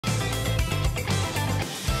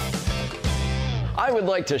I would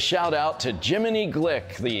like to shout out to Jiminy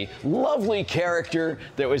Glick, the lovely character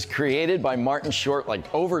that was created by Martin Short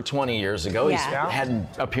like over 20 years ago. Yeah. He's had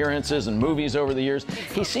appearances in movies over the years.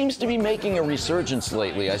 He seems to be making a resurgence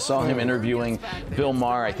lately. I saw him interviewing Bill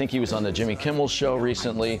Maher. I think he was on the Jimmy Kimmel Show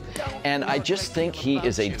recently. And I just think he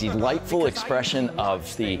is a delightful expression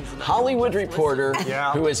of the Hollywood reporter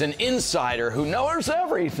who is an insider who knows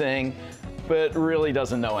everything, but really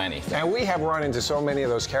doesn't know anything. And we have run into so many of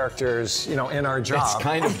those characters, you know, in our job. It's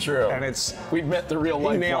kind of true. And we've met the real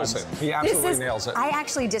life He nails ones. it. He absolutely nails it. I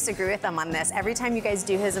actually disagree with him on this. Every time you guys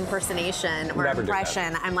do his impersonation or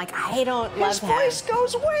impression, I'm like, I don't love him. His voice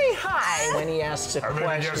goes way high when he asks a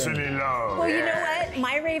question. Well, you know what?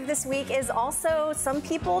 My rave this week is also, some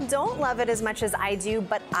people don't love it as much as I do,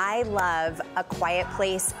 but I love A Quiet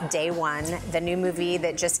Place Day One, the new movie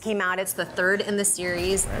that just came out. It's the third in the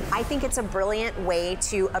series. I think it's a brilliant way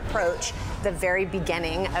to approach the very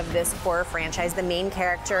beginning of this horror franchise. The main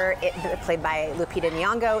character, played by Lupita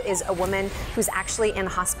Nyong'o, is a woman who's actually in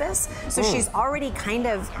hospice. So she's already kind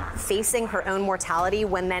of facing her own mortality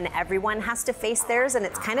when then everyone has to face theirs. And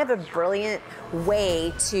it's kind of a brilliant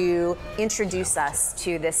way to introduce us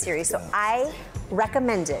to this series. So I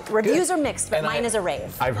recommend it. Reviews are mixed, but mine is a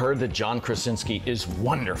rave. I've heard that John Krasinski is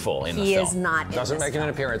wonderful in the film. He is not in Doesn't this make an film.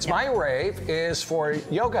 appearance. My rave is for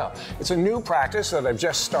yoga. It's a new practice that I've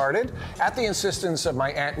just started at the insistence of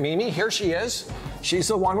my Aunt Mimi. Here she is. She's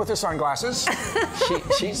the one with the sunglasses.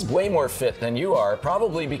 She's way more fit than you are,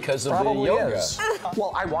 probably because of the yoga. Is.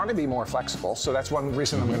 Well, I want to be more flexible, so that's one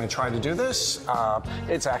reason I'm going to try to do this.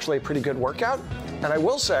 It's actually a pretty good workout, and I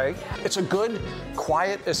will say it's a good,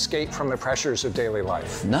 quiet escape from the pressures of daily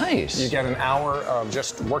life. Nice. You get an hour of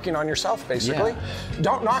just working on yourself, basically. Yeah.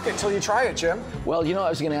 Don't knock it till you try it, Jim. Well, you know, I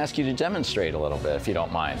was going to ask you to demonstrate a little bit, if you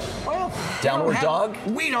don't mind. Well, Downward dog?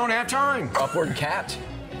 We don't have time. Upward cat?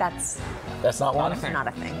 That's That's not one? not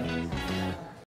a thing.